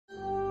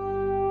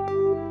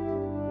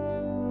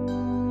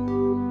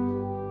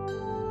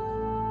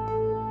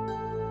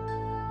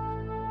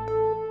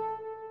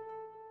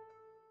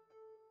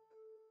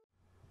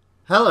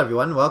Hello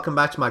everyone, welcome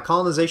back to my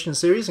colonization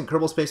series in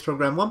Kerbal Space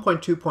Program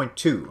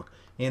 1.2.2.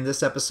 In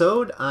this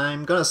episode,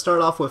 I'm going to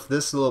start off with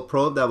this little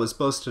probe that was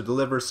supposed to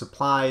deliver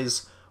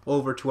supplies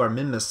over to our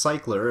Minmus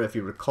cycler. If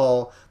you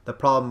recall, the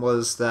problem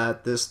was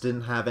that this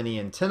didn't have any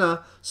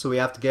antenna, so we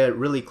have to get it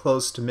really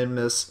close to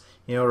Minmus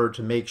in order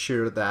to make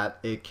sure that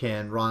it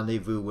can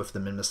rendezvous with the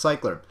Minmus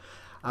cycler.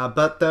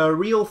 But the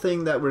real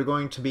thing that we're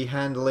going to be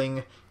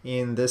handling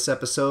in this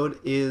episode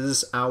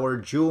is our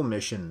Jool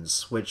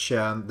missions, which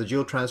the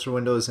Jool transfer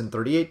window is in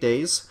 38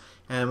 days,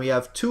 and we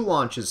have two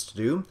launches to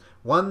do.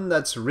 One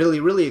that's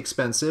really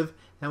expensive,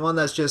 and one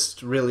that's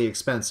just really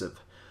expensive.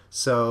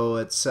 So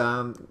it's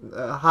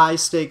high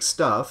stakes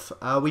stuff.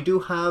 We do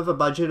have a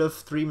budget of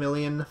 3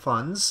 million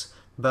funds,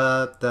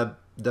 but the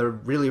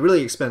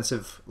really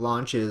expensive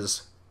launch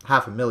is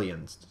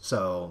 500,000.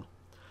 So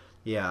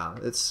yeah,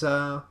 it's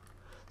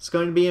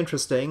going to be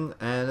interesting,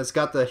 and it's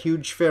got the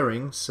huge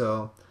fairing,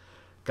 so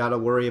gotta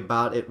worry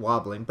about it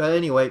wobbling. But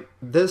anyway,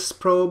 this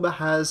probe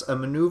has a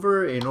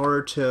maneuver in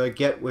order to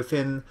get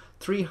within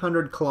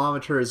 300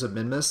 kilometers of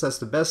Minmus. That's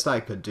the best I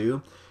could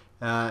do.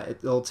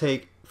 It'll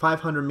take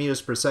 500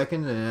 meters per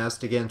second, and it has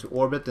to get into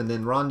orbit and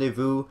then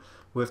rendezvous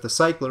with the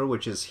cycler,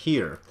 which is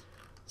here.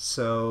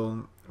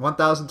 So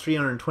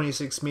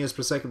 1,326 meters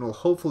per second will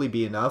hopefully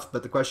be enough,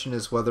 but the question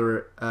is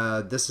whether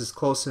this is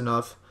close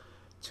enough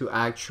to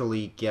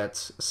actually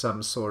get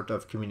some sort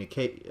of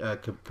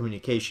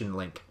communication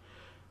link.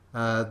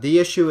 The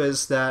issue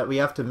is that we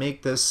have to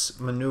make this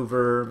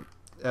maneuver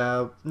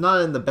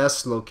not in the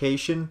best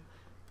location.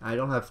 I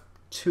don't have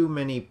too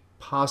many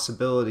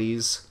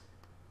possibilities.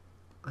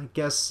 I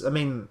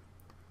mean,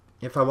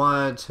 if I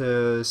wanted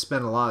to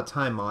spend a lot of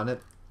time on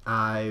it,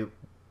 I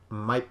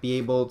might be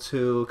able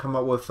to come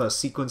up with a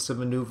sequence of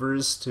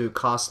maneuvers to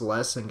cost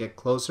less and get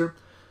closer.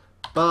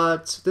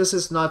 But this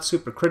is not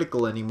super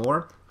critical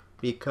anymore,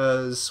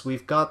 because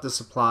we've got the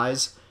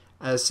supplies,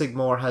 as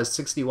Sigmore has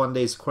 61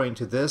 days according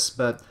to this,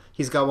 but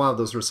he's got one of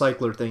those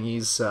recycler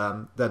thingies,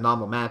 the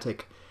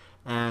Anomalmatic,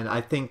 and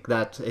I think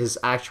that his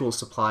actual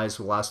supplies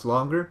will last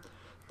longer.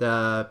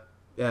 The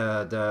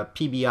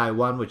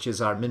PBI-1, which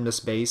is our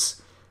Minmus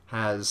base,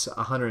 has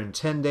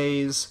 110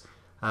 days.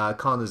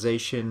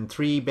 Colonization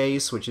 3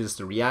 base, which is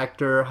the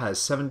reactor, has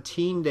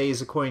 17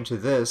 days according to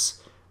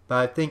this, but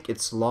I think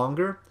it's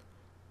longer.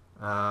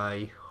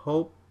 I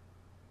hope.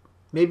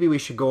 Maybe we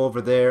should go over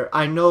there.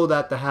 I know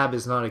that the HAB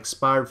is not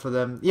expired for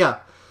them. Yeah,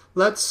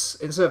 let's,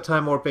 instead of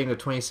time warping to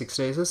 26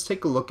 days, let's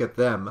take a look at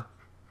them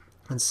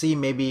and see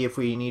maybe if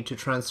we need to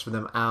transfer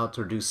them out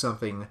or do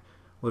something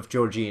with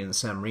Georgie and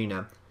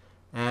Samrina.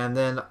 And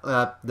then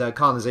the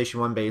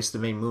Colonization 1 base, the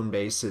main moon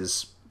base,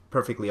 is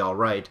perfectly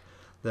alright.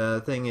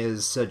 The thing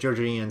is,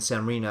 Georgie and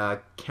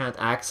Samrina can't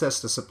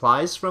access the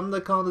supplies from the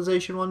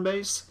Colonization 1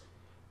 base,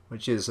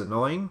 which is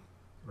annoying,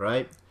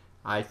 right?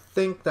 I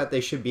think that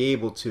they should be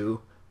able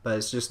to, but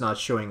it's just not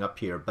showing up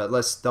here. But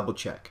let's double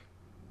check.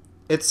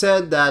 It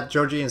said that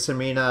Georgie and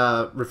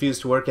Samrina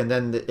refused to work, and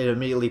then it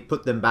immediately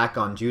put them back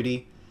on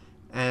duty.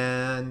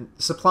 And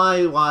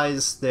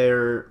supply-wise, they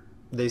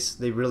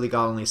really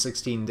got only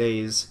 16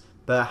 days,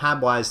 but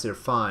HAB-wise, they're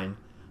fine.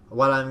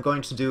 What I'm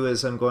going to do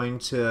is I'm going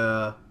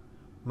to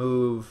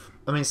move...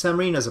 I mean,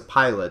 Samrina's a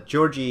pilot.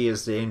 Georgie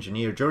is the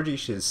engineer. Georgie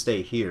should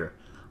stay here.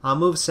 I'll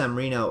move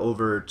Samrina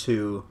over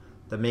to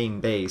the main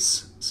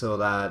base so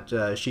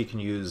that she can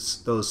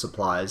use those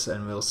supplies,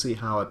 and we'll see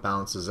how it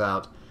balances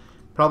out.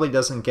 Probably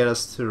doesn't get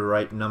us to the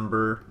right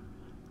number.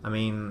 I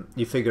mean,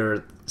 you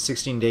figure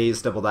 16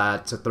 days, double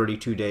that to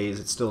 32 days,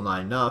 it's still not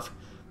enough.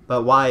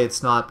 But why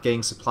it's not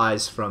getting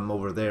supplies from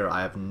over there,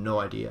 I have no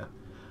idea.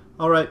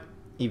 Alright,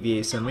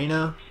 EVA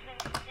Samrina.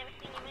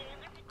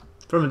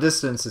 From a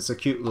distance, it's a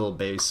cute little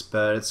base,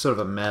 but it's sort of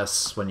a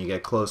mess when you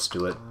get close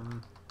to it.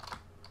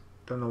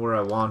 Don't know where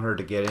I want her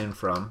to get in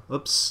from.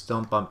 Oops,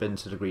 don't bump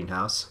into the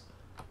greenhouse.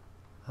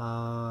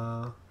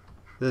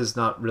 This is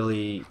not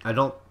really... I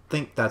don't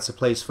think that's a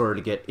place for her to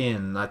get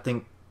in. I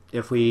think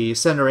if we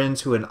send her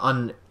into an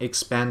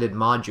unexpanded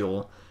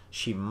module,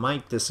 she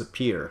might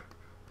disappear.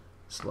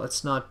 So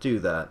let's not do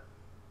that.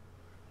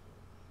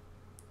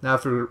 Now,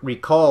 if you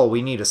recall,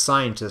 we need a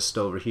scientist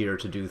over here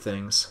to do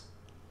things.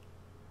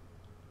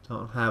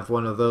 Don't have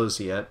one of those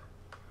yet.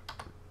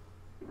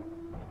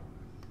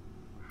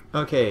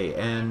 Okay,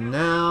 and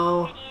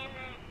now...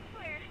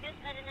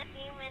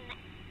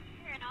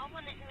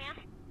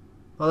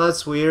 Well,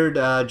 that's weird.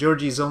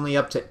 Georgie's only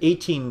up to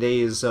 18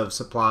 days of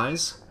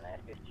supplies.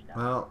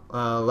 Well,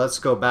 let's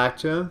go back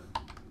to him.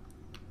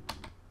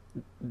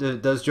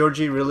 Does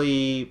Georgie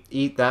really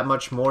eat that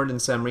much more than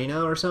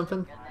Samrina or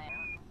something?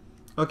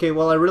 Okay,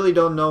 well, I really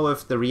don't know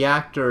if the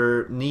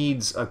reactor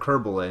needs a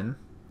Kerbal in.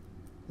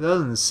 It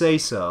doesn't say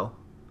so.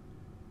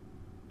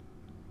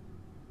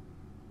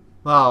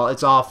 Well,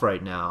 it's off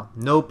right now.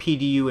 No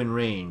PDU in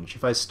range.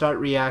 If I start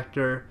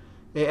reactor,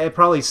 it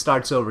probably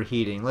starts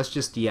overheating. Let's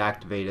just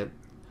deactivate it.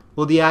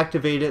 We'll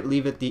deactivate it,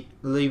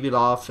 leave it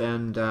off,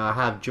 and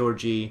have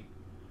Georgie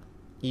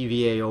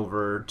EVA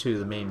over to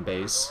the main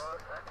base.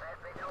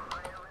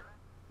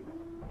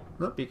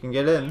 Nope, you can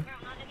get in.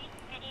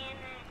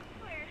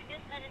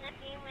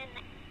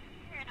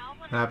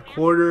 Have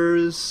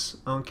quarters,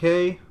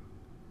 okay.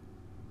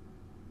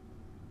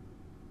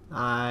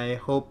 I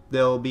hope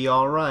they'll be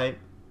alright.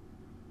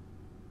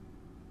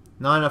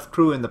 Not enough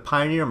crew in the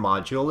Pioneer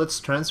module. Let's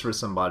transfer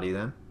somebody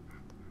then.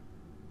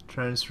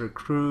 Transfer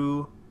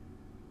crew.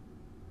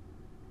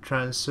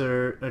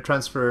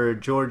 Transfer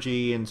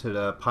Georgie into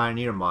the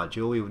Pioneer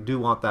module. We do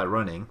want that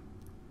running.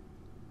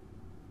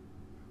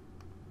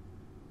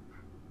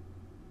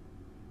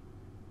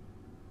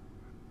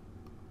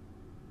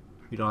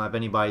 We don't have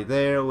anybody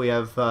there. We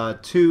have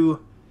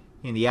 2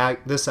 in the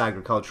this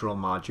agricultural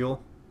module.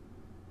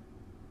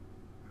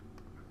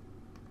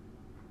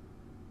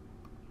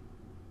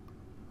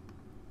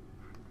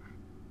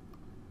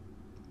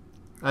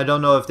 I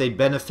don't know if they'd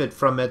benefit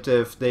from it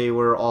if they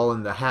were all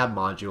in the HAB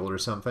module or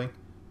something.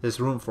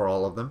 There's room for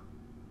all of them.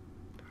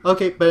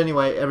 Okay, but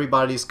anyway,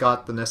 everybody's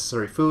got the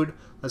necessary food.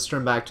 Let's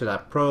turn back to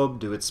that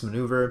probe, do its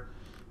maneuver.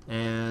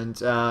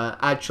 And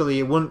actually,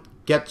 it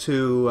wouldn't get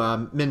to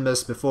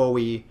Minmus before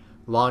we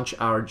launch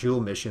our Jool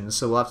missions,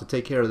 so we'll have to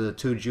take care of the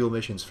 2 Jool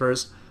missions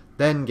first,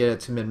 then get it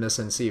to Minmus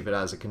and see if it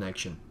has a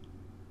connection.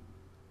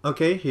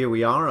 Okay, here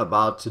we are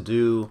about to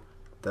do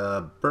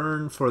the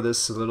burn for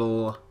this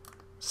little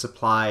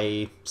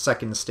supply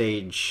second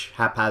stage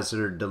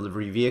haphazard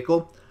delivery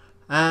vehicle.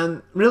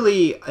 And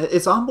really,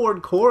 its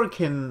onboard core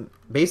can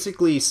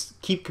basically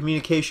keep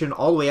communication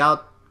all the way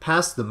out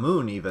past the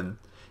moon even.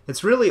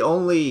 It's really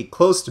only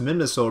close to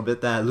Minmus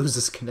orbit that it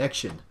loses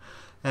connection.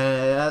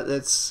 And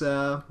it's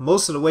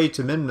most of the way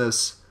to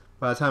Minmus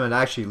by the time it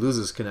actually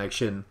loses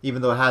connection,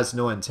 even though it has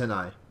no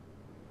antennae.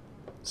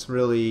 It's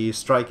really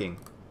striking.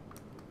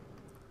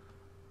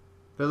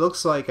 But it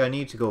looks like I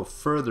need to go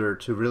further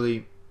to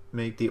really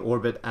make the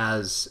orbit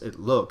as it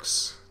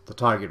looks, the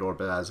target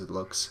orbit as it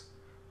looks.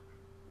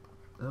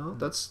 Oh,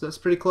 that's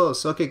pretty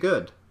close. Okay,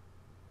 good.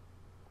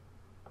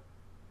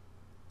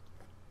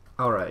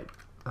 All right.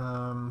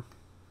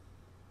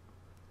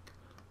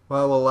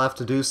 Well, we'll have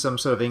to do some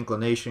sort of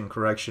inclination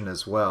correction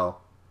as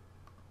well.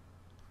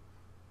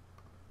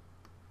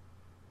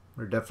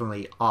 We're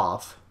definitely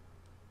off.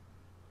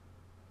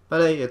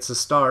 But hey, it's a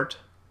start.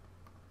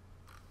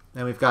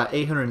 And we've got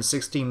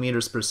 816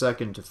 meters per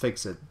second to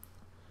fix it.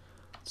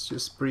 Let's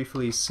just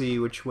briefly see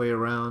which way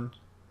around.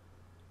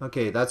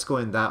 Okay, that's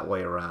going that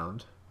way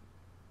around.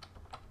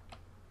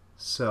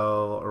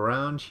 So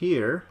around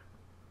here,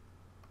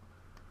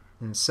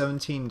 in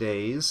 17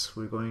 days,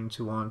 we're going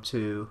to want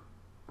to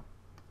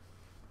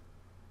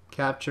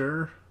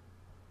capture.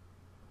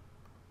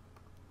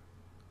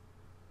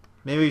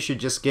 Maybe we should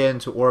just get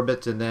into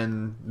orbit and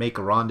then make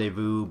a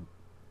rendezvous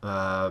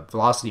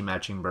velocity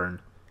matching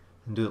burn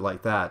and do it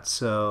like that.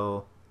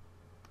 So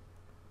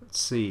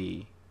let's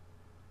see.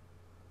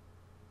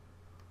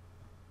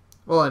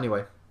 Well,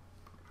 anyway,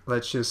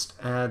 let's just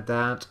add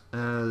that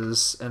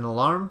as an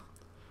alarm.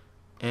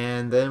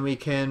 And then we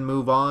can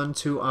move on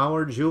to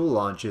our Jool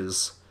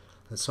launches.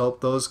 Let's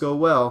hope those go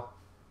well.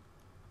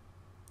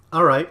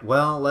 Alright,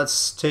 well,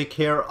 let's take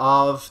care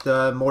of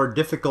the more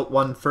difficult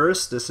one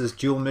first. This is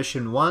Jool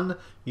Mission 1.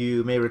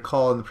 You may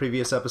recall in the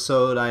previous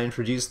episode I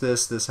introduced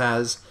this. This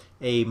has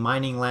a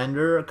mining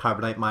lander, a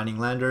carbonite mining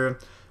lander,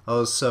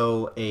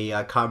 also a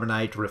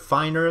carbonite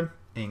refiner,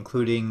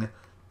 including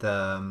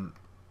the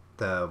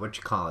what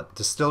you call it,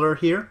 distiller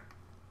here.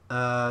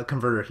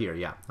 Converter here,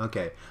 yeah,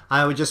 okay.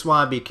 I would just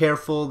want to be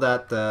careful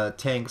that the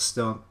tanks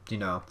don't, you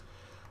know,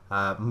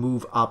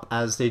 move up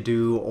as they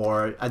do,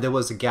 or there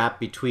was a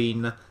gap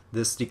between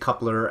this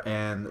decoupler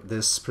and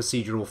this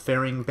procedural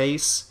fairing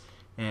base,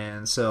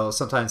 and so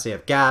sometimes they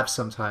have gaps,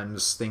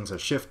 sometimes things are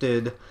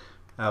shifted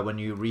when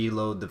you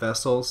reload the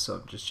vessel, so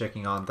I'm just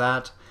checking on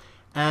that.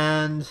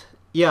 And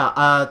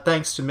yeah,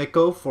 thanks to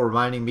Mikko for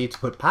reminding me to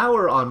put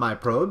power on my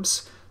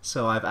probes,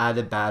 so I've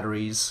added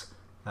batteries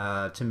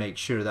to make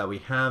sure that we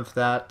have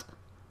that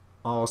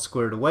all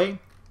squared away,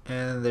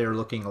 and they're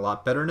looking a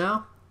lot better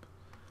now.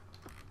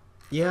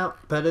 Yeah,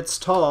 but it's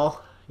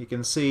tall. You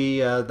can see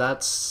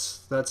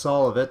that's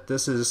all of it.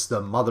 This is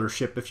the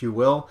mothership, if you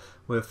will,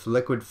 with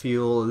liquid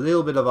fuel, a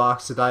little bit of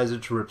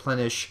oxidizer to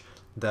replenish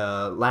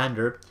the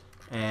lander,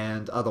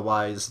 and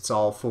otherwise it's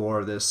all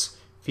for this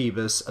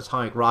Phoebus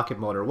atomic rocket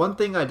motor. One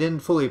thing I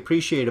didn't fully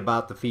appreciate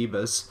about the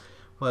Phoebus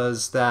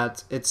was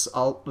that it's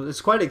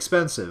quite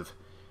expensive.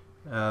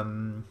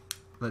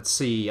 Let's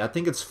see, I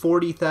think it's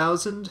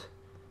 40,000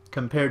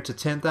 compared to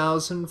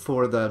 10,000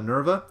 for the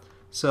Nerva.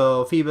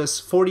 So Phoebus,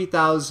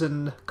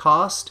 40,000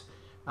 cost,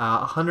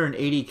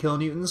 180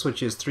 kilonewtons,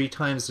 which is 3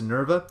 times the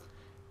Nerva,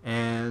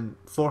 and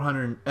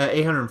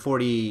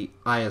 840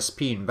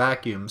 ISP in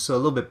vacuum, so a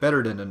little bit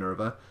better than the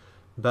Nerva,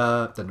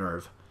 but the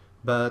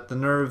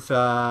Nerve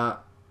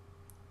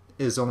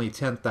is only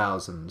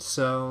 10,000,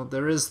 so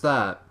there is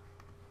that.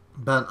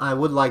 But I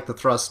would like the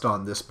thrust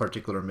on this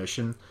particular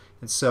mission.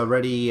 It's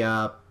already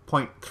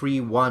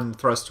 0.31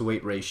 thrust to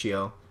weight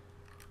ratio.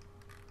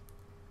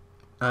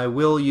 I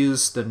will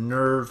use the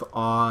Nerve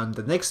on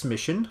the next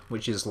mission,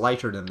 which is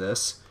lighter than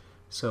this,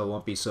 so it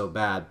won't be so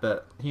bad.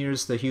 But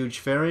here's the huge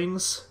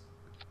fairings.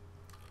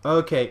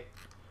 Okay,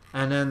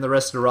 and then the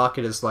rest of the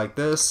rocket is like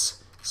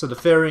this. So the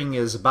fairing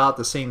is about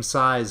the same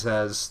size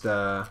as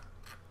the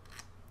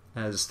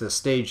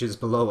stages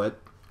below it.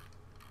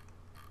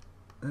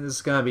 This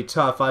is gonna be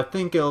tough. I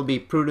think it'll be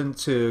prudent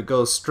to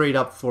go straight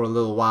up for a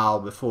little while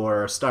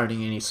before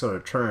starting any sort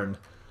of turn.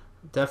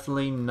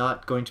 Definitely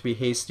not going to be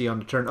hasty on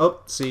the turn. Oh,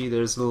 see,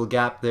 there's a little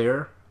gap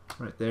there,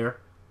 right there,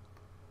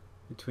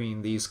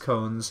 between these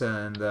cones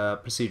and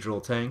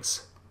procedural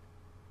tanks.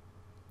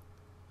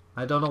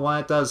 I don't know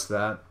why it does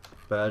that,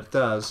 but it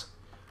does.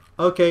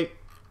 Okay,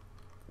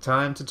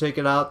 time to take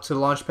it out to the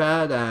launch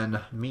pad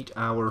and meet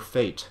our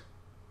fate.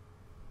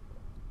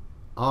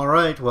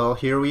 Alright, well,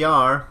 here we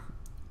are.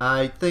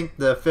 I think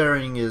the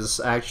fairing is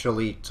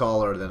actually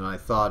taller than I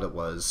thought it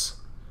was.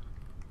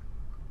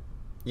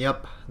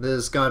 Yep, this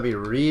is gonna be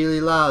really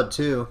loud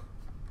too.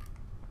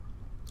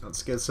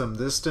 Let's get some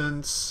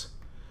distance.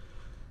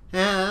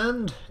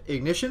 And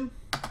ignition.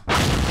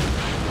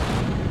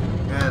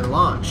 And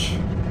launch.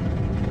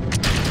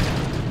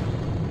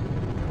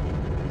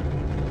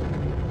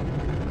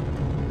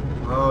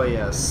 Oh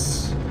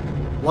yes.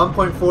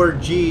 1.4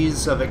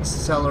 Gs of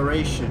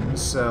acceleration,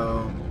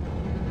 so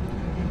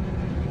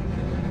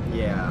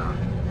yeah.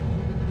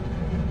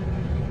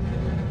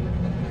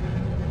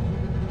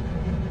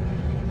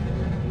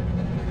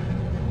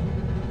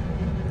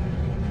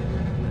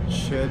 It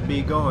should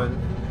be going.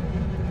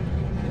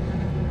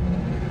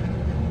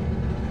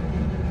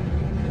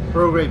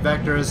 Prograde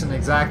vector isn't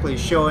exactly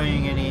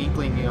showing any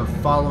inkling of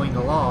following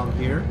along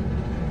here.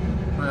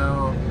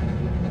 Well,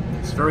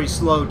 it's very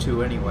slow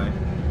to anyway.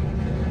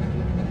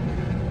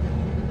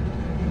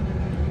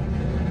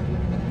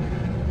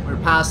 We're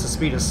past the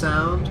speed of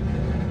sound.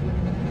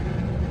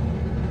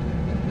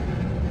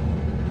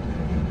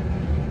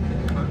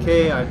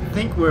 Okay, I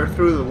think we're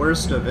through the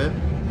worst of it.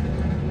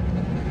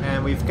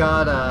 And we've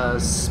got a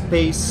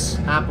space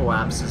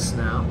apoapsis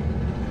now.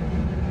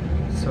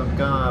 So I'm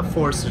gonna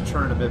force to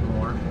turn a bit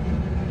more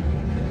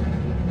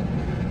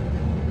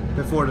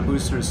before the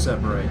boosters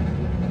separate.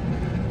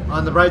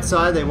 On the bright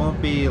side, they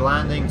won't be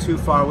landing too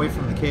far away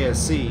from the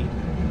KSC.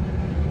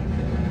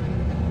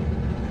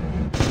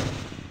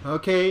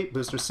 Okay,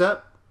 booster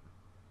set.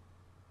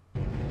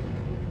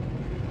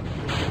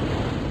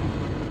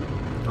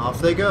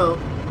 Off they go.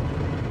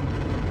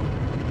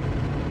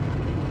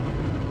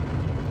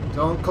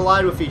 Don't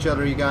collide with each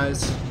other, you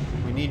guys.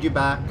 We need you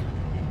back.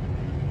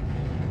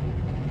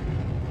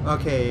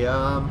 Okay,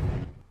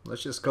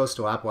 let's just coast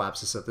to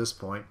apoapsis at this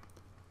point.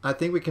 I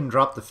think we can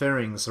drop the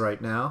fairings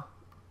right now.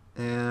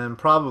 And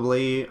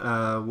probably,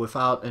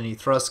 without any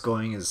thrust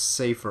going, is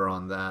safer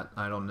on that.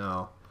 I don't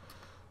know.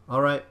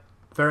 Alright,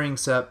 fairing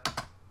set.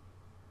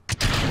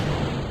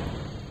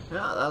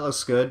 Yeah, that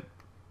looks good.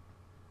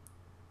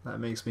 That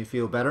makes me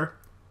feel better.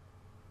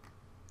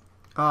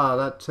 Ah,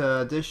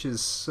 that dish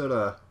is sort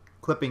of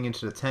clipping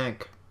into the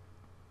tank.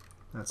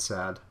 That's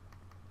sad.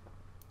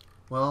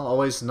 Well,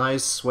 always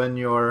nice when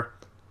your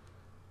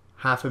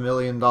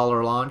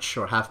 $500,000 launch,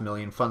 or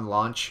 $500,000 fund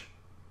launch,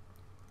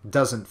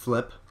 doesn't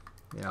flip.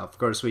 Yeah, of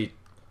course we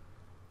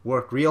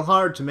worked real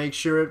hard to make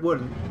sure it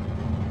wouldn't.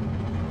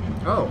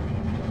 Oh.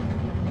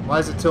 Why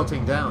is it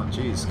tilting down?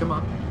 Jeez, come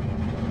on.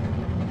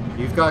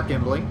 You've got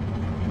gimbling.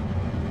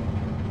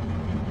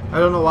 I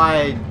don't know why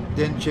I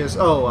didn't just...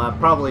 Oh,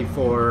 probably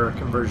for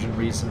conversion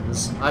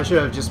reasons. I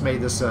should have just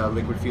made this a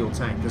liquid fuel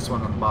tank. This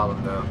one on the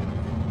bottom, though.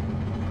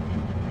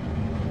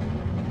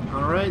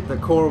 Alright, the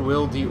core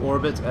will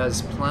deorbit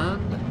as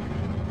planned.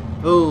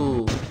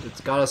 Oh,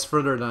 it's got us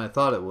further than I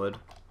thought it would.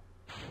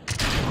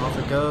 Off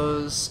it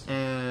goes,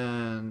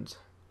 and...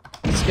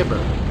 skipper.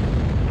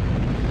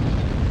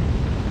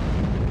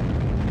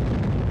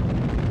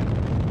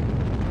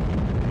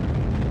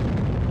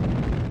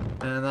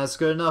 And that's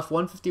good enough.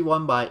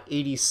 151 by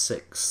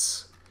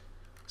 86.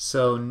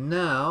 So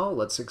now,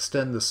 let's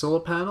extend the solar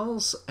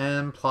panels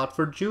and plot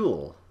for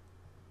Jool.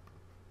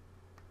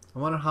 I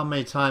wonder how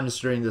many times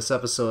during this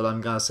episode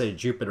I'm going to say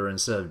Jupiter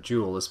instead of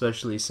Jool,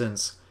 especially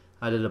since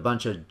I did a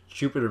bunch of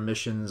Jupiter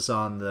missions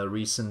on the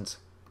recent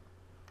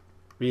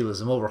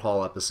Realism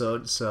Overhaul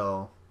episode,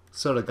 so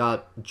sort of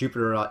got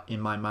Jupiter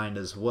in my mind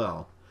as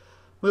well.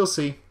 We'll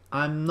see.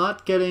 I'm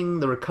not getting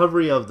the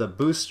recovery of the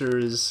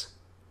boosters.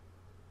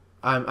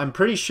 I'm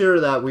pretty sure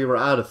that we were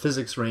out of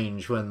physics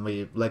range when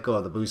we let go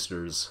of the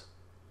boosters.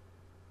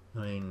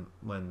 I don't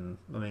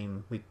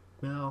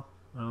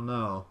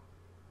know.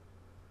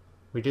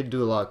 We did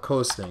do a lot of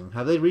coasting.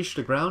 Have they reached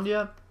the ground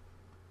yet?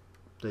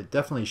 They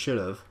definitely should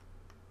have.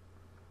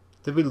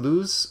 Did we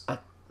lose? I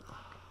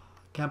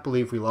can't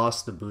believe we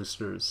lost the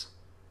boosters.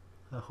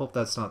 I hope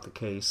that's not the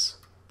case,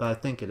 but I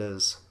think it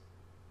is.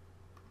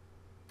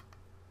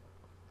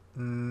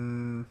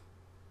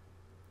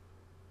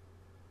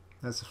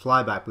 That's a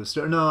flyback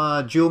booster.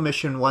 No, Jool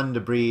Mission 1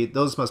 debris.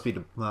 Those must be,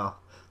 well,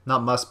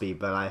 not must be,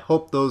 but I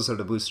hope those are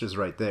the boosters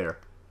right there.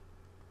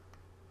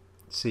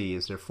 Let's see,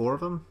 is there 4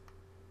 of them?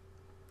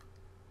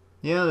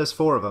 Yeah, there's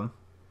 4 of them.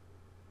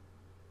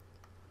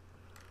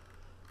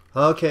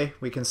 Okay,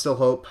 we can still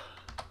hope.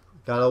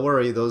 Gotta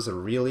worry, those are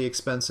really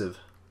expensive.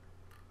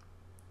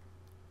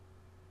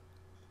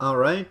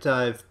 Alright,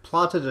 I've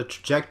plotted a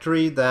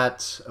trajectory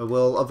that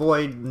will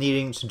avoid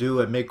needing to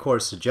do a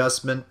mid-course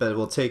adjustment, but it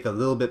will take a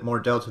little bit more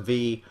delta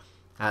V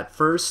at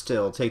first.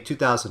 It'll take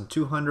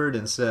 2,200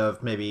 instead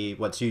of maybe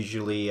what's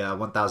usually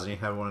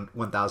 1,800,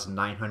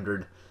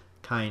 1,900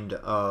 kind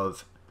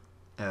of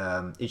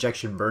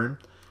ejection burn.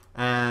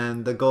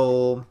 And the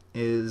goal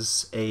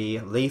is a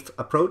lathe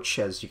approach.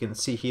 As you can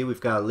see here,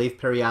 we've got a lathe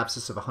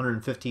periapsis of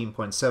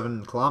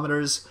 115.7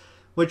 kilometers,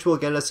 which will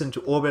get us into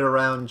orbit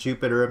around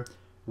Jupiter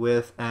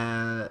with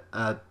an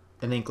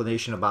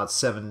inclination about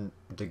 7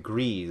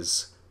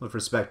 degrees with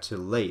respect to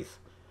lathe.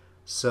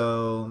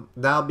 So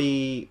that'll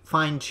be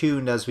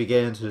fine-tuned as we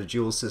get into the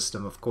Jool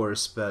system, of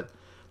course, but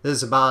this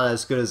is about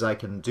as good as I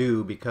can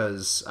do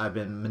because I've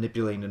been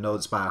manipulating the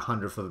nodes by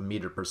 100th of a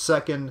meter per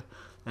second,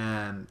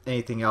 and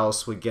anything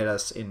else would get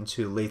us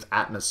into lathe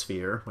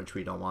atmosphere, which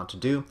we don't want to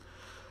do.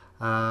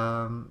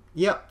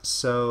 Yep,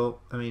 so,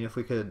 I mean, if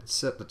we could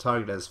set the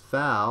target as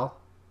Val,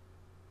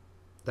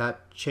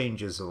 that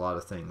changes a lot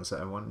of things.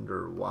 I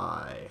wonder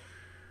why.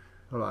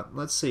 Hold on,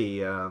 let's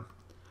see.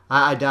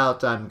 I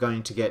doubt I'm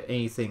going to get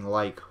anything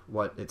like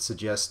what it's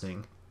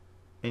suggesting.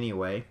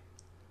 Anyway.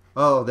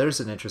 Oh, there's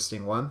an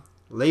interesting one.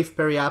 Lathe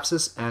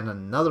periapsis and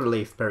another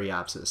lathe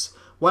periapsis.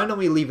 Why don't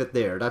we leave it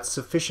there? That's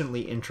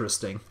sufficiently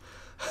interesting.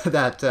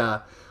 That,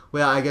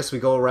 well, I guess we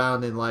go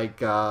around in like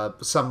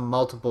some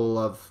multiple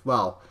of,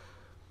 well,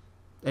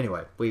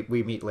 anyway,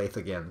 we meet lathe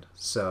again.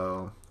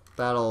 So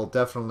that'll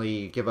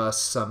definitely give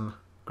us some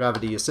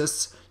gravity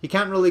assists. You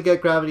can't really get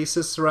gravity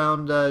assists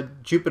around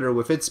Jupiter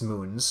with its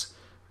moons.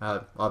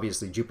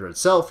 Obviously Jupiter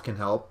itself can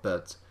help,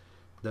 but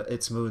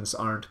its moons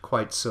aren't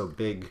quite so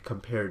big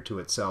compared to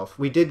itself.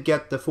 We did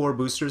get the 4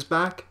 boosters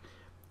back,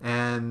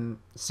 and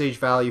stage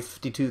value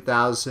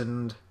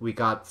 52,000. We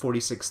got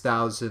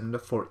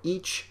 46,000 for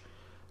each,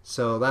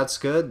 so that's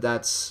good.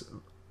 That's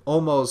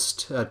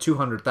almost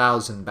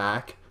 200,000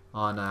 back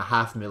on a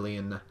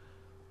 500,000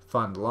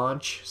 fund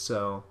launch,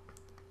 so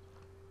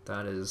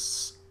that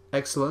is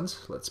excellent.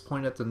 Let's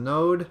point at the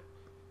node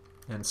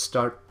and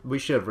start. We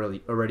should have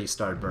really already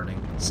started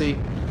burning. See,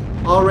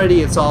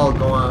 already it's all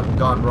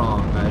gone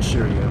wrong, I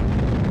assure you.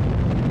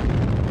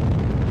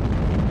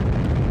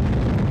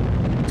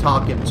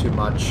 Talking too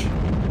much.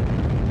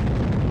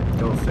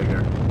 Go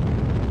figure.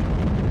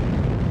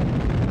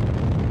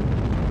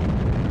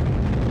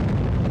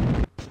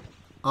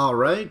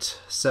 Alright,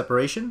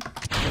 separation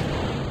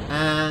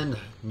and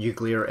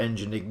nuclear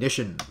engine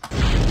ignition.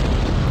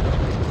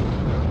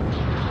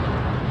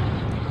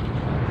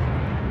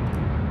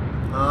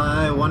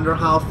 I wonder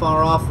how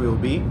far off we'll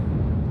be.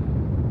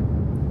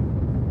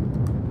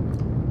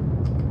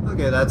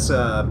 Okay, that's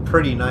a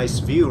pretty nice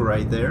view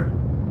right there.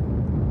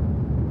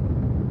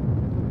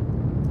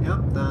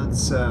 Yep,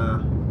 that's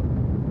a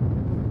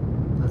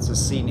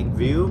scenic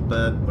view,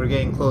 but we're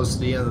getting close to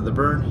the end of the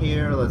burn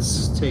here.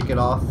 Let's take it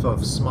off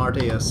of Smart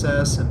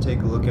ASS and take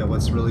a look at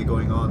what's really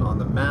going on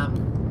the map.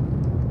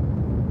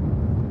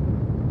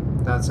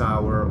 That's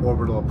our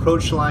orbital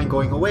approach line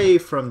going away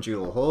from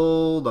Jool.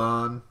 Hold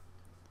on.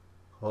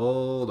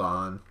 Hold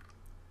on.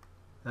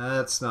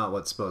 That's not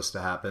what's supposed to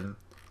happen.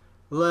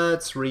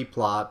 Let's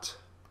replot.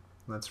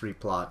 Let's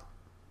replot.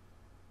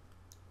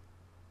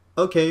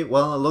 Okay,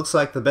 well, it looks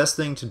like the best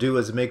thing to do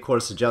is a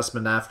mid-course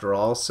adjustment after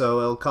all, so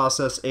it'll cost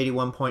us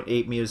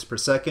 81.8 meters per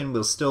second.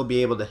 We'll still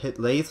be able to hit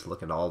lathe.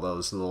 Look at all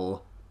those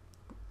little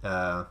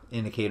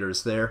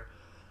indicators there.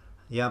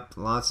 Yep,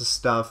 lots of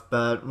stuff,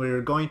 but we're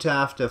going to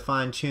have to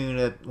fine-tune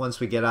it once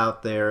we get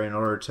out there in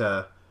order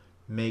to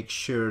make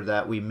sure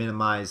that we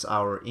minimize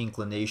our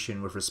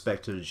inclination with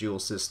respect to the Jool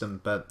system.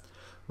 But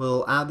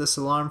we'll add this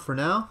alarm for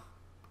now.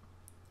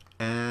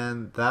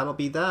 And that'll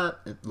be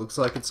that. It looks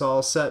like it's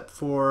all set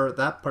for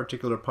that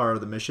particular part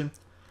of the mission.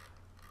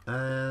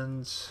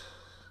 And,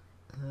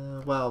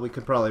 well, we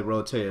could probably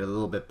rotate it a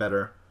little bit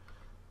better.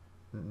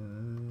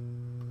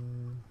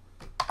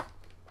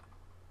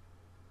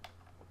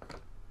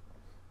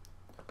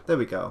 There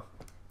we go.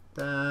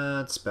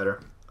 That's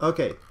better.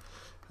 Okay.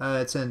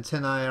 Its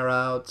antennae are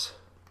out.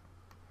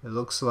 It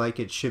looks like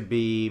it should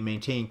be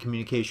maintaining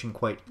communication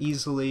quite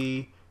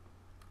easily.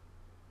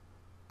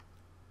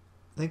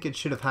 I think it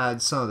should have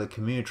had some of the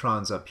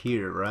communitrons up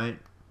here, right?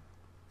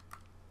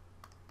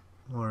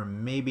 Or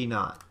maybe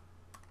not.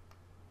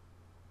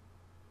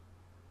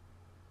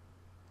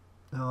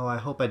 Oh, I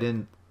hope I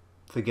didn't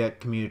forget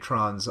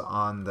communitrons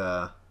on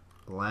the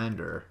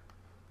lander.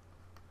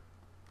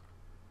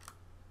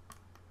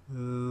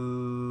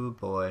 Ooh,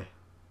 boy.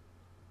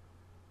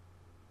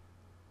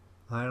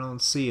 I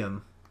don't see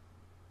them.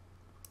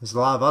 There's a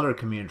lot of other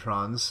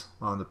communitrons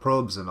on the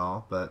probes and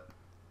all, but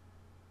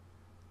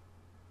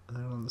I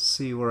don't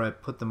see where I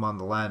put them on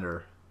the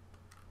lander.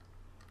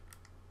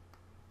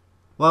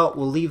 Well,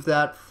 we'll leave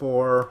that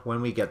for when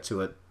we get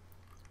to it.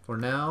 For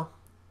now,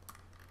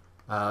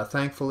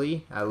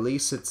 thankfully, at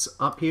least it's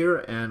up here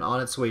and on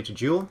its way to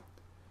Jool.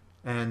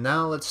 And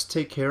now let's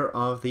take care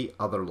of the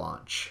other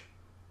launch.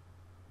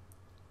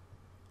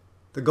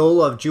 The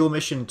goal of Jool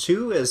Mission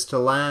 2 is to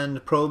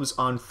land probes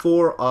on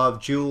 4 of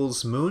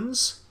Jool's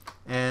moons.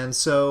 And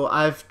so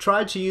I've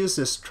tried to use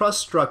this truss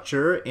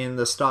structure in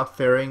the stock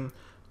fairing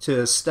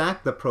to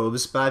stack the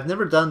probes, but I've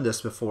never done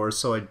this before,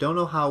 so I don't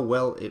know how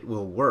well it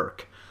will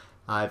work.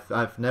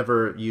 I've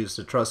never used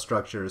a truss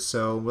structure,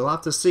 so we'll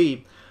have to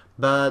see.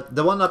 But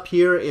the one up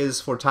here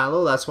is for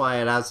Tylo, that's why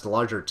it has the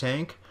larger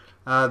tank.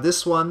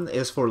 This one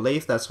is for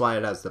Leif, that's why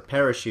it has the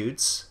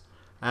parachutes.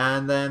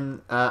 And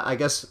then I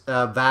guess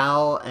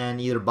Val and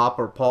either Bop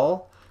or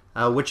Paul,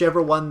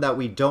 whichever one that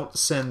we don't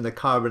send the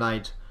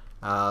Carbonite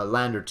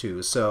lander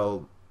to.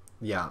 So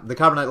yeah, the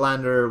Carbonite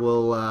lander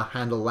will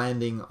handle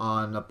landing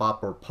on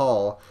Bop or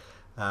Paul,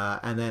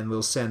 and then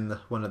we'll send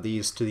one of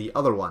these to the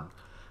other one.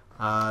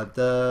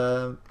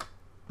 Well,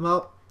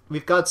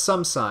 we've got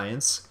some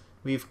science.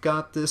 We've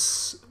got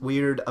this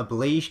weird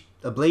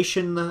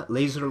ablation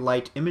laser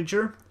light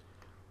imager.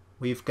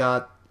 We've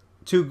got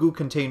 2 goo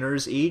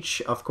containers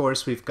each. Of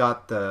course, we've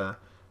got the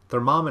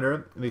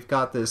thermometer. We've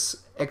got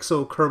this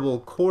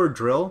Kerbal core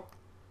drill.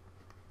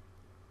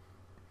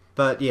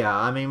 But yeah,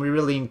 I mean, we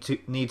really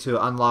need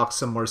to unlock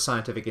some more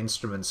scientific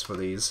instruments for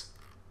these.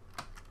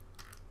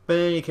 But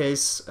in any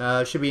case,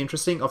 should be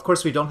interesting. Of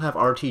course, we don't have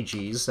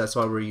RTGs. That's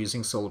why we're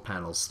using solar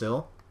panels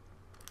still.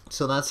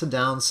 So that's a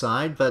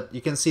downside, but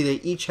you can see they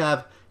each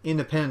have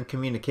independent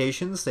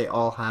communications. They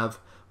all have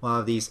one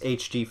of these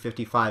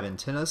HD55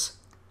 antennas.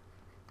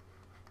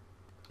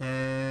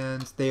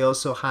 And they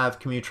also have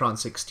Commutron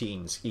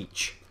 16s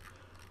each.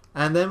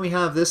 And then we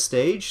have this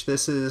stage.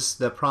 This is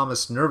the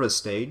promised nervous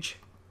stage.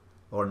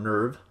 Or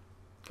nerve.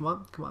 Come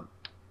on, come on.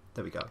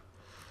 There we go.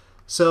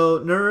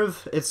 So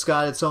nerve, it's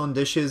got its own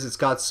dishes. It's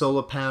got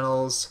solar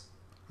panels.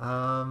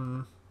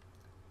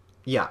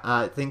 Yeah,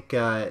 I think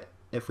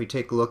if we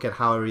take a look at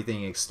how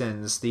everything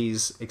extends,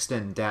 these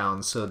extend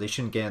down, so they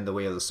shouldn't get in the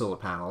way of the solar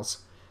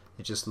panels.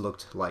 It just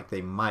looked like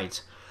they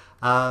might.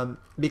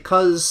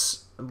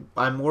 Because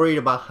I'm worried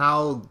about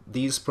how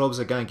these probes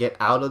are going to get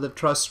out of the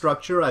truss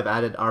structure, I've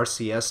added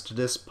RCS to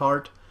this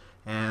part,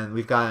 and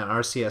we've got an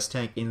RCS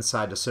tank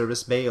inside the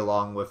service bay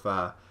along with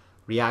a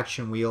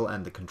reaction wheel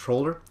and the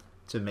controller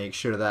to make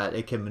sure that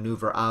it can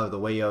maneuver out of the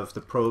way of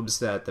the probes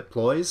that it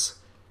deploys,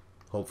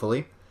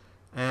 hopefully.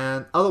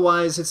 And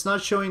otherwise, it's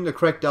not showing the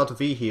correct delta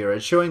V here.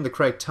 It's showing the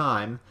correct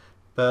time,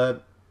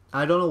 but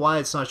I don't know why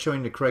it's not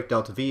showing the correct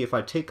delta V. If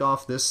I take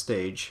off this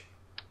stage,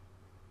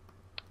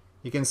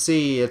 you can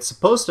see it's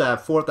supposed to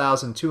have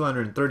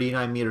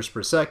 4,239 meters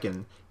per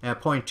second and a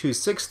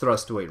 0.26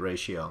 thrust to weight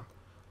ratio.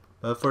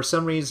 But for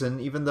some reason,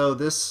 even though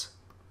this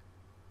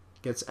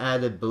gets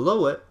added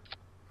below it,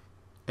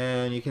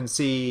 and you can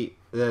see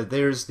that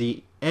there's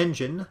the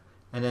engine,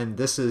 and then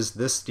this is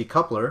this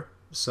decoupler,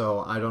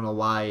 so I don't know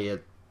why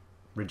it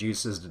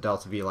reduces the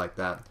delta V like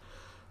that.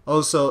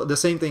 Also, the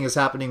same thing is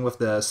happening with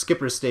the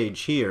skipper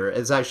stage here.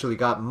 It's actually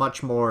got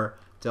much more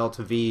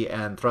delta V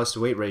and thrust to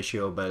weight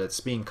ratio, but it's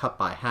being cut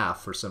by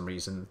half for some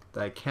reason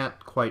that I can't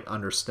quite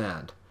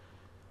understand.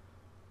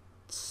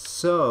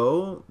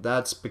 So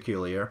that's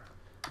peculiar.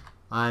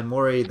 I'm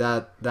worried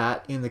that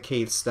that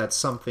indicates that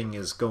something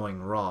is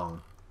going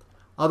wrong.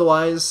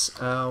 Otherwise,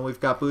 we've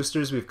got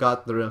boosters. We've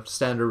got the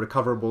standard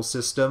recoverable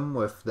system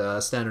with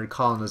the standard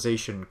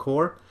colonization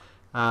core.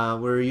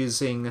 We're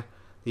using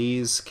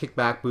these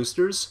kickback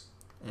boosters,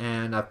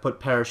 and I've put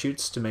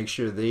parachutes to make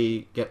sure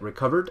they get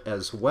recovered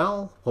as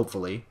well,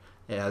 hopefully,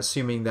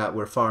 assuming that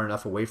we're far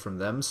enough away from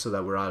them so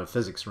that we're out of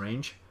physics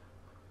range.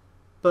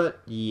 But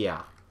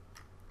yeah,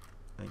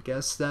 I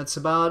guess that's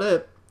about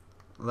it.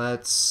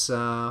 Let's,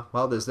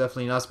 well, there's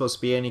definitely not supposed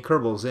to be any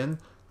Kerbals in.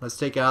 Let's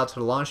take it out to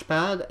the launch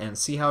pad and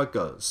see how it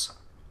goes.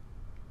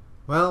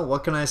 Well,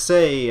 what can I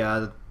say?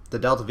 The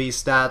delta V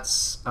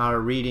stats are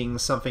reading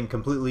something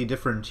completely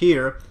different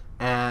here,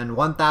 and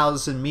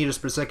 1,000 meters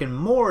per second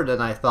more than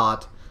I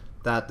thought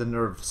that the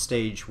nerve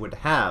stage would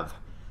have.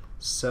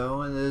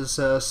 So there's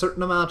a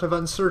certain amount of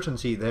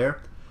uncertainty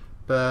there.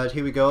 But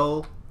here we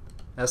go.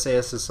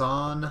 SAS is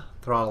on,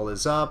 throttle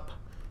is up.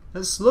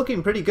 It's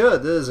looking pretty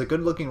good. This is a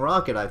good looking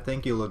rocket, I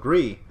think you'll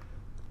agree.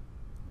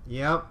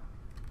 Yep.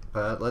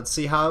 But let's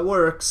see how it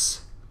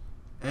works.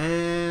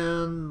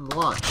 And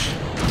launch.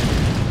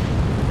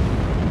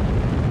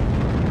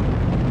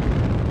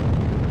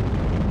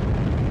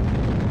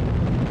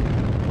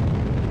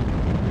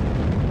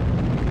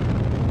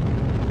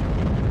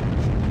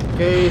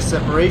 Okay,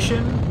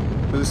 separation.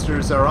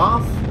 Boosters are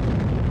off.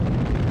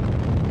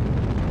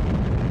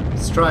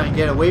 Let's try and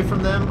get away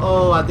from them.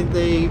 Oh, I think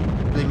they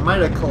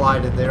might have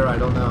collided there. I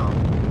don't know.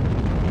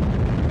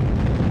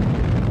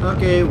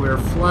 Okay, we're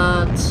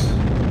flat.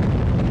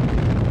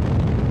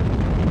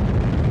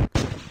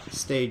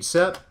 Stage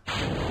set.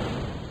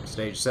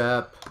 Stage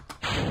set.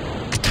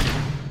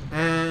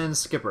 And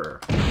skipper.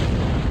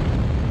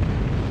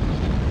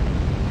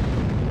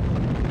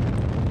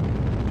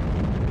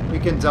 We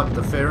can dump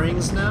the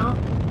fairings now.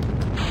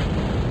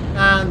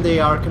 And they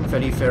are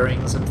confetti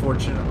fairings,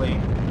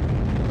 unfortunately.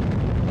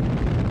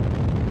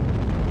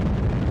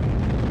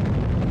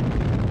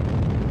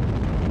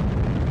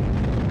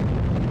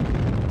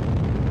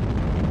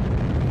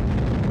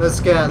 Let's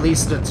get at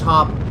least the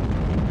top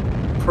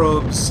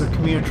probes, the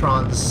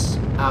commutrons,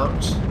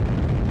 out.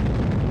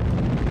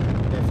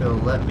 If it'll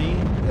let me.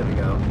 There we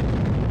go.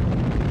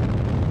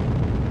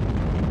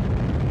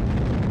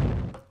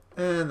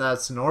 And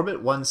that's an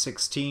orbit,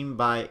 116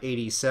 by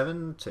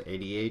 87 to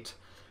 88.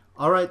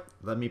 Alright,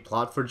 let me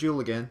plot for Jool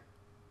again.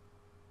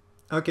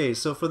 Okay,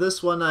 so for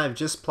this one I've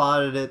just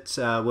plotted it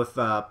with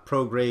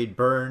prograde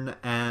burn,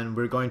 and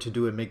we're going to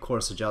do a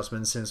mid-course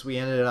adjustment since we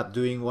ended up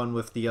doing one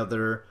with the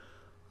other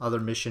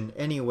mission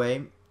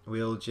anyway.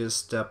 We'll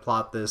just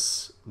plot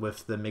this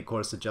with the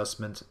mid-course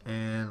adjustment,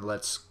 and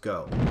let's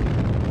go.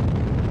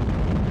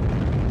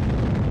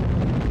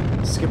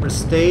 Skipper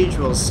stage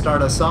will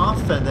start us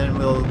off, and then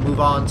we'll move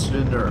on to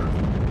the nerve.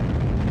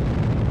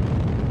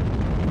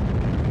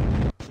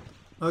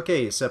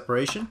 Okay,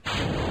 separation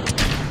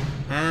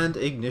and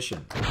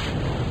ignition.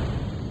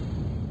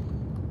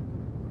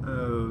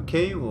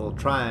 Okay, we'll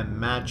try and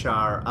match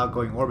our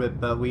outgoing orbit,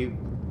 but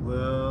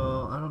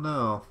well, I don't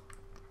know.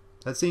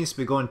 That seems to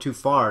be going too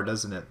far,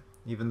 doesn't it?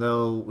 Even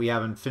though we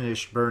haven't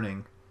finished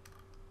burning.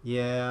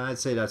 Yeah, I'd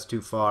say that's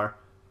too far.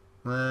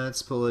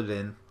 Let's pull it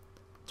in.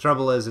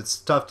 Trouble is, it's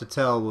tough to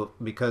tell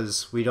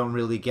because we don't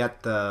really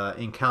get the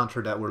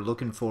encounter that we're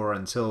looking for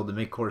until the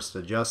mid-course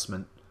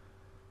adjustment.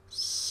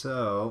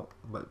 So,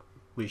 but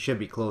we should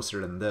be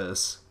closer than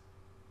this.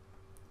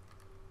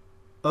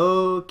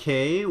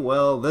 Okay,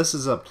 well, this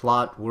is a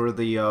plot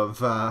worthy of,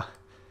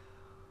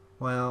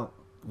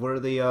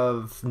 worthy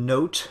of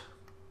note.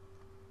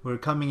 We're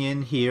coming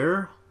in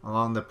here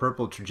along the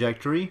purple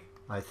trajectory,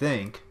 I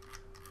think.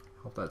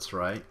 Hope that's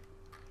right.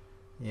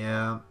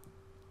 Yeah.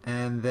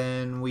 And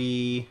then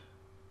we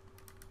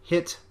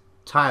hit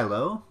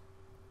Tylo,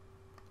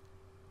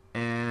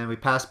 and we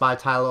pass by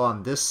Tylo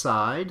on this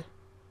side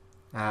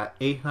at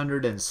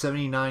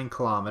 879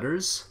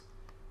 kilometers,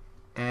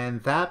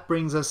 and that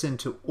brings us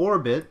into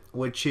orbit,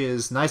 which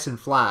is nice and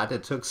flat.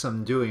 It took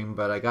some doing,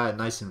 but I got it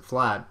nice and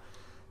flat.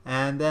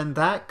 And then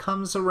that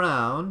comes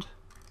around,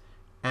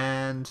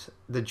 and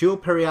the Jool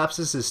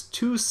periapsis is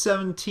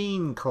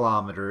 217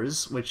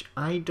 kilometers, which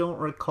I don't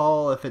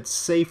recall if it's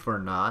safe or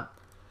not.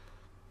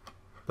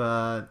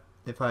 But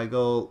if I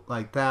go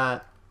like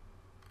that,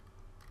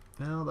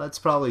 well, that's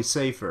probably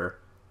safer.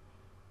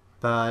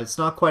 But it's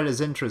not quite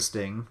as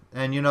interesting.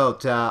 And you know,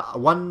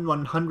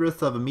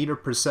 1/100th of a meter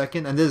per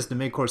second, and this is the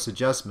mid-course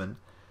adjustment,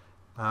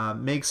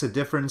 makes a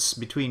difference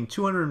between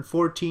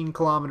 214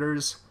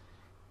 kilometers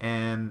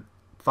and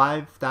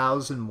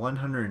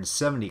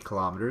 5,170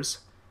 kilometers.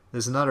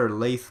 There's another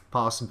lathe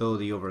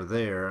possibility over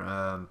there,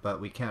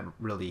 but we can't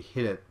really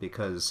hit it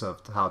because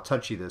of how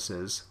touchy this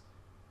is.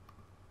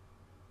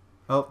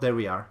 Oh, there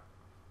we are.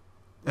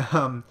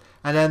 And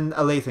then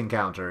a lathe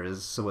encounter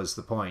was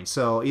the point.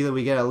 So either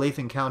we get a lathe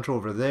encounter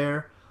over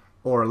there,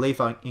 or a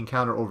lathe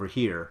encounter over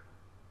here.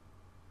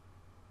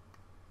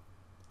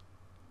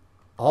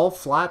 All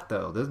flat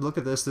though. Look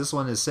at this. This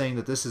one is saying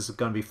that this is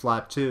going to be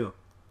flat too.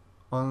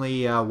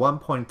 Only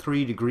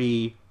 1.3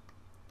 degree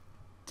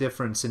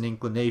difference in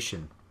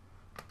inclination.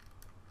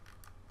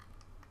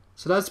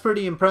 So that's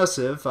pretty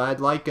impressive. I'd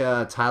like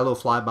a Tylo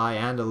flyby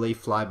and a lathe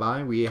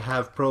flyby. We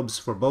have probes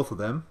for both of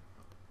them.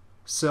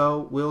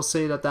 So we'll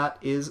say that that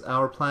is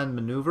our planned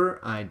maneuver.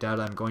 I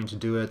doubt I'm going to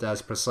do it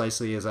as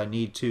precisely as I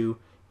need to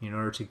in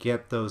order to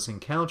get those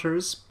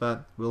encounters,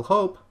 but we'll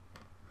hope.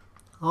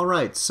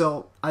 Alright,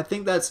 so I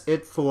think that's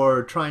it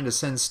for trying to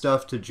send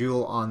stuff to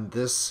Jool on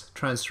this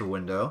transfer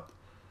window.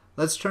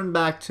 Let's turn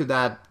back to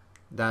that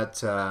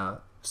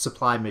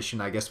supply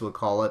mission, I guess we'll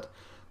call it.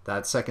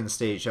 That second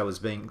stage I was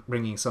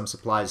bringing some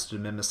supplies to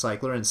the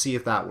Mimicycler, and see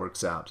if that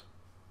works out.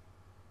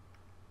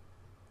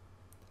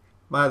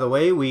 By the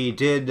way, we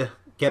did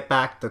get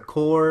back the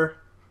core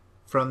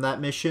from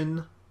that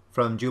mission,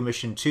 from Jool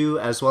Mission 2,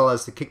 as well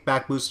as the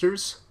kickback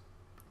boosters.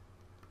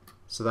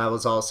 So that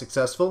was all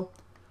successful.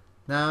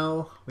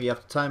 Now we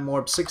have to time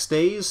warp 6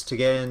 days to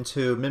get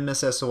into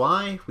Minmus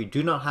SOI. We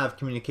do not have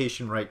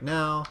communication right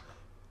now,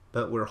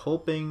 but we're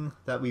hoping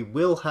that we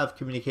will have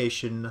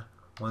communication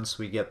once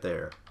we get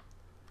there.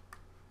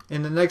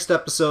 In the next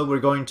episode, we're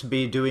going to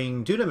be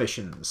doing Duna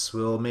missions.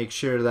 We'll make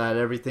sure that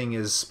everything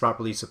is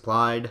properly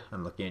supplied.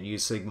 I'm looking at you,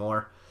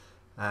 Sigmore.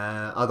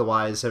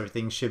 Otherwise,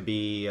 everything should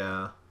be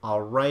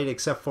alright,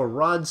 except for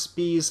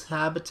Rodsby's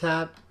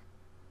habitat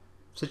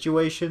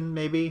situation,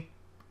 maybe.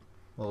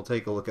 We'll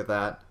take a look at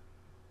that.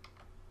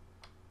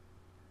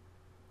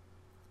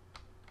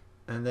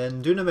 And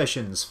then Duna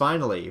missions,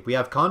 finally. We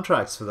have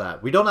contracts for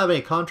that. We don't have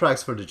any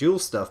contracts for the Jool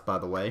stuff, by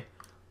the way.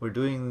 We're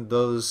doing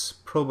those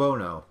pro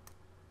bono.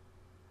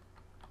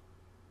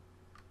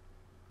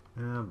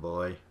 Oh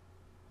boy.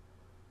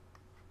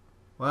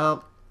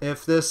 Well,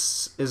 if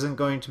this isn't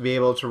going to be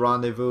able to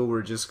rendezvous,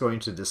 we're just going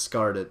to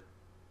discard it.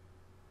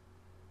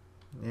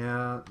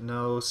 Yeah,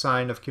 no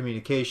sign of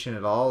communication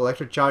at all.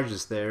 Electric charge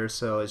is there,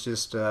 so it's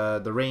just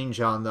the range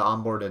on the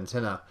onboard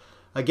antenna.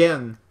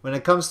 Again, when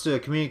it comes to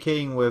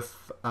communicating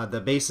with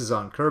the bases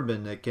on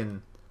Kerbal, it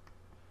can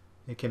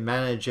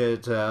manage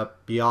it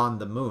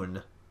beyond the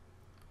moon.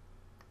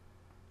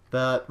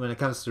 But when it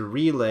comes to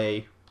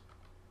relay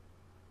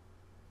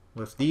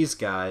with these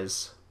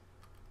guys,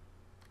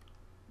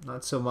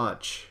 not so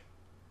much.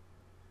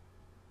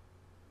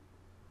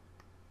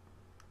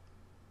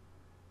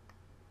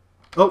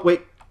 Oh,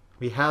 wait.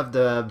 We have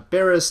the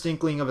barest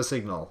inkling of a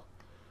signal.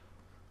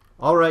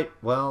 Alright,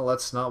 well,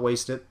 let's not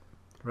waste it.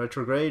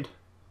 Retrograde.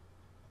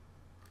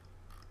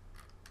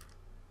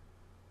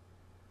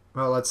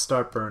 Well, let's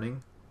start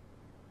burning.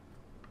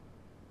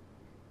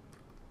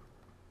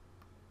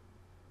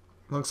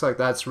 Looks like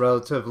that's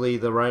relatively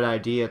the right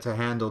idea to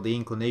handle the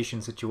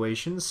inclination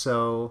situation,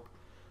 so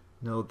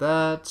know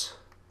that.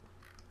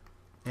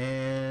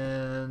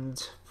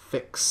 And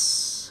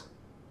fix.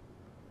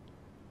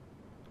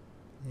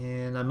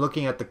 And I'm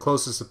looking at the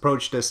closest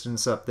approach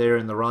distance up there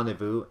in the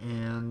rendezvous,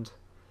 and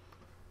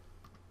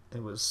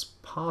it was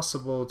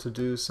possible to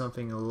do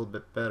something a little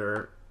bit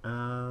better.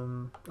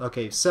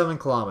 Okay, 7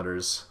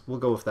 kilometers. We'll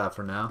go with that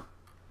for now.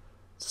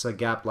 It's a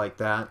gap like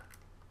that.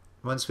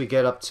 Once we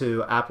get up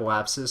to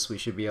apoapsis, we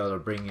should be able to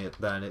bring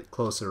it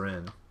closer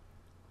in.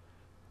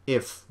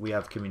 If we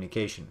have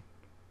communication.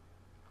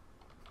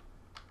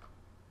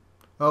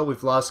 Oh,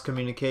 we've lost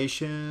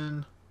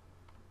communication.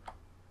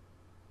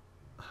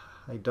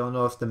 I don't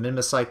know if the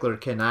mimicycler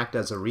can act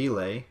as a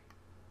relay.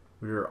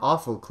 We were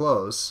awful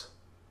close.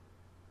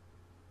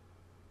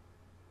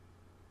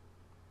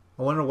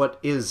 I wonder what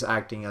is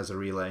acting as a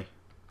relay.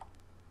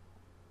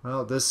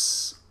 Well,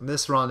 this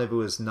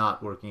rendezvous is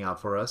not working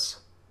out for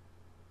us.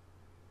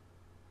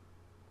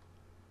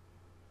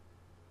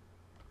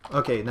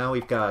 Okay, now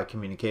we've got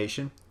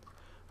communication.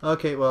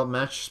 Okay, well,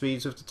 match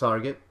speeds with the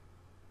target.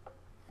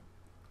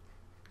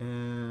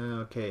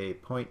 Okay,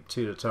 point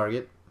to the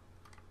target.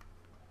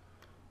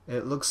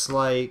 It looks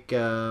like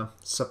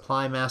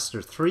Supply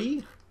Master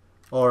 3,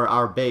 or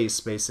our base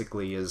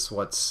basically, is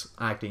what's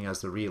acting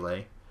as the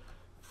relay.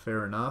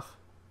 Fair enough.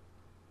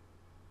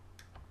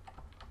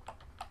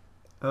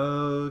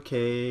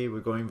 Okay, we're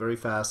going very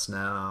fast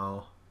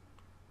now.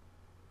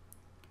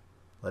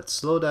 Let's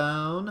slow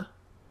down.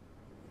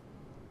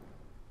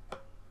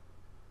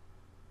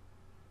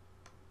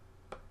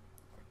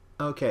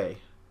 Okay.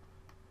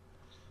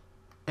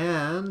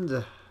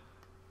 And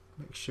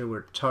make sure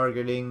we're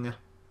targeting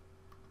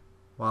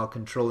while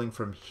controlling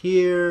from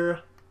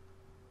here.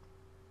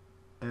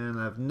 And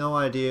I have no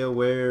idea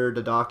where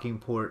the docking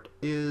port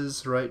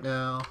is right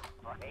now.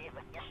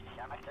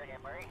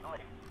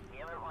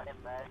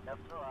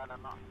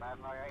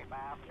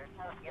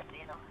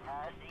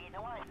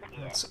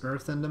 It's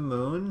Earth and the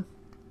Moon.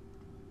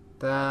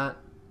 That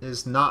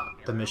is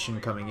not the mission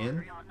coming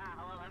in.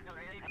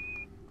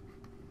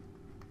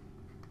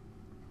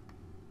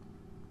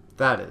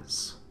 That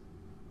is.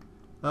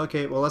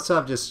 Okay, well, let's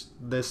have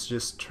this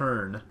just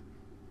turn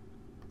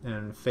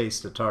and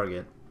face the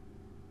target.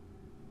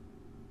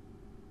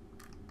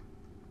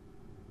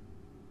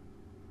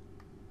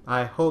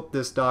 I hope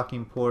this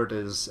docking port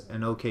is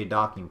an okay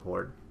docking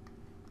port.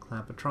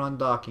 Clampetron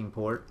docking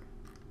port.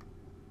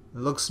 It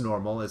looks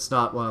normal. It's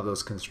not one of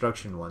those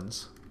construction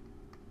ones.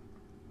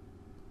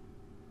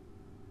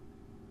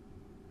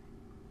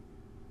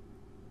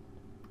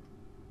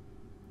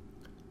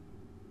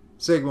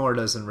 Sigmore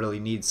doesn't really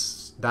need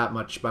that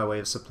much by way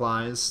of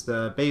supplies.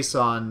 The base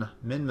on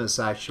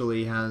Minmus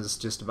actually has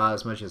just about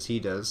as much as he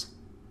does.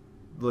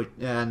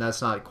 And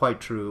that's not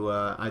quite true.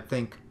 I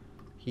think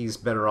he's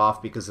better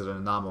off because of the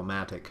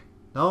Nomomatic.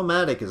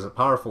 Nomomatic is a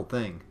powerful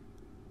thing.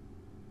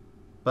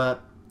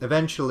 But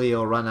eventually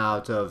he'll run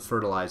out of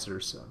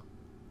fertilizer, so.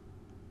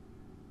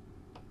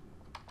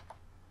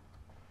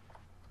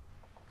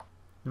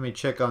 Let me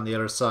check on the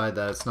other side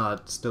that it's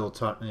not still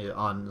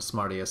on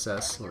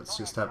SmartASS. Let's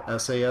just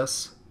have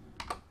SAS.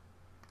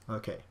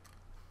 Okay.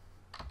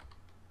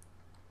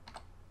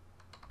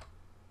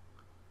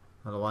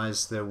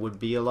 Otherwise there would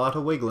be a lot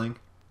of wiggling.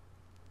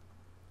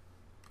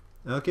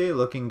 Okay,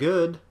 looking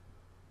good.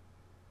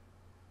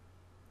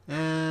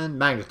 And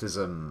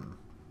magnetism.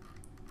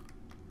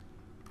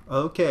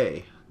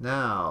 Okay,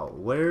 now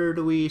where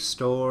do we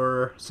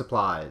store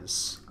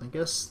supplies? I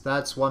guess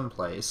that's one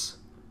place.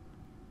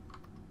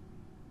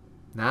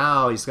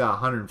 Now he's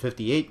got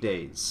 158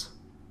 days.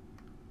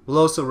 We'll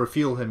also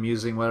refuel him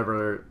using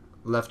whatever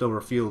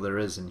leftover fuel there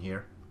is in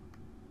here.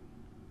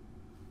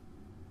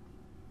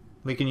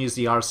 We can use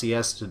the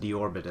RCS to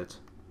deorbit it.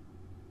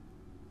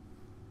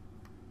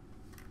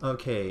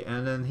 Okay,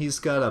 and then he's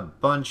got a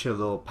bunch of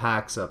little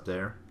packs up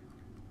there.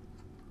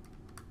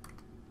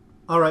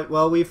 Alright,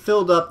 well, we've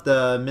filled up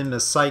the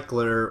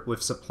Mimicycler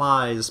with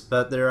supplies,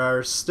 but there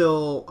are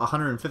still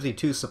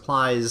 152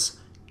 supplies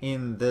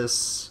in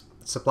this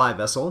supply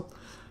vessel.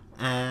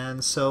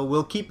 And so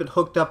we'll keep it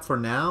hooked up for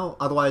now.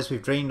 Otherwise,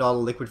 we've drained all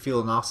the liquid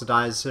fuel and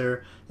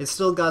oxidizer. It's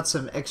still got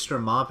some extra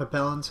mod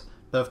propellant,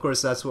 but of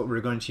course that's what we're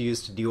going to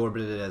use to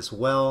deorbit it as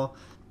well.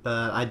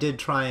 But I did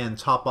try and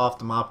top off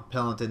the mod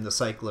propellant in the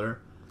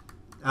cycler.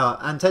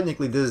 And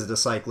technically this is the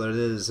cycler.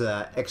 This is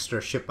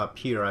extra ship up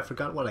here. I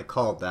forgot what I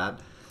called that.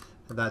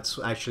 That's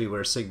actually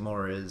where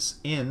Sigmore is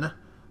in.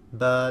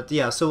 But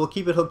yeah, so we'll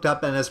keep it hooked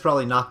up, and it's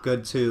probably not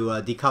good to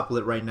decouple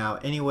it right now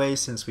anyway,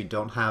 since we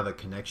don't have a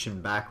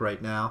connection back right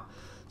now.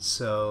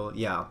 So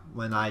yeah,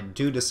 when I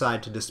do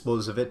decide to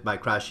dispose of it by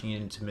crashing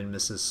it into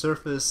Minmus's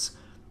surface,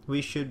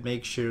 we should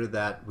make sure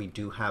that we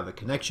do have a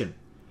connection.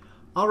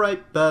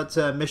 Alright, but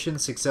mission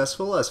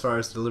successful as far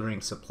as delivering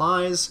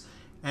supplies,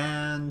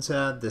 and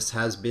this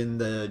has been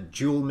the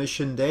Jool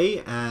mission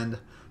day, and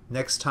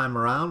next time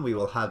around we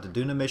will have the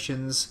Duna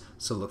missions,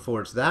 so look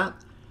forward to that.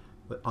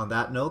 But on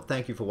that note,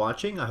 thank you for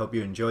watching. I hope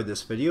you enjoyed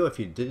this video. If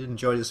you did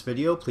enjoy this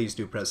video, please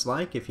do press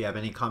like. If you have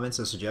any comments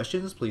or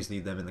suggestions, please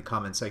leave them in the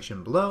comment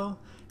section below,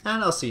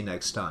 and I'll see you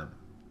next time.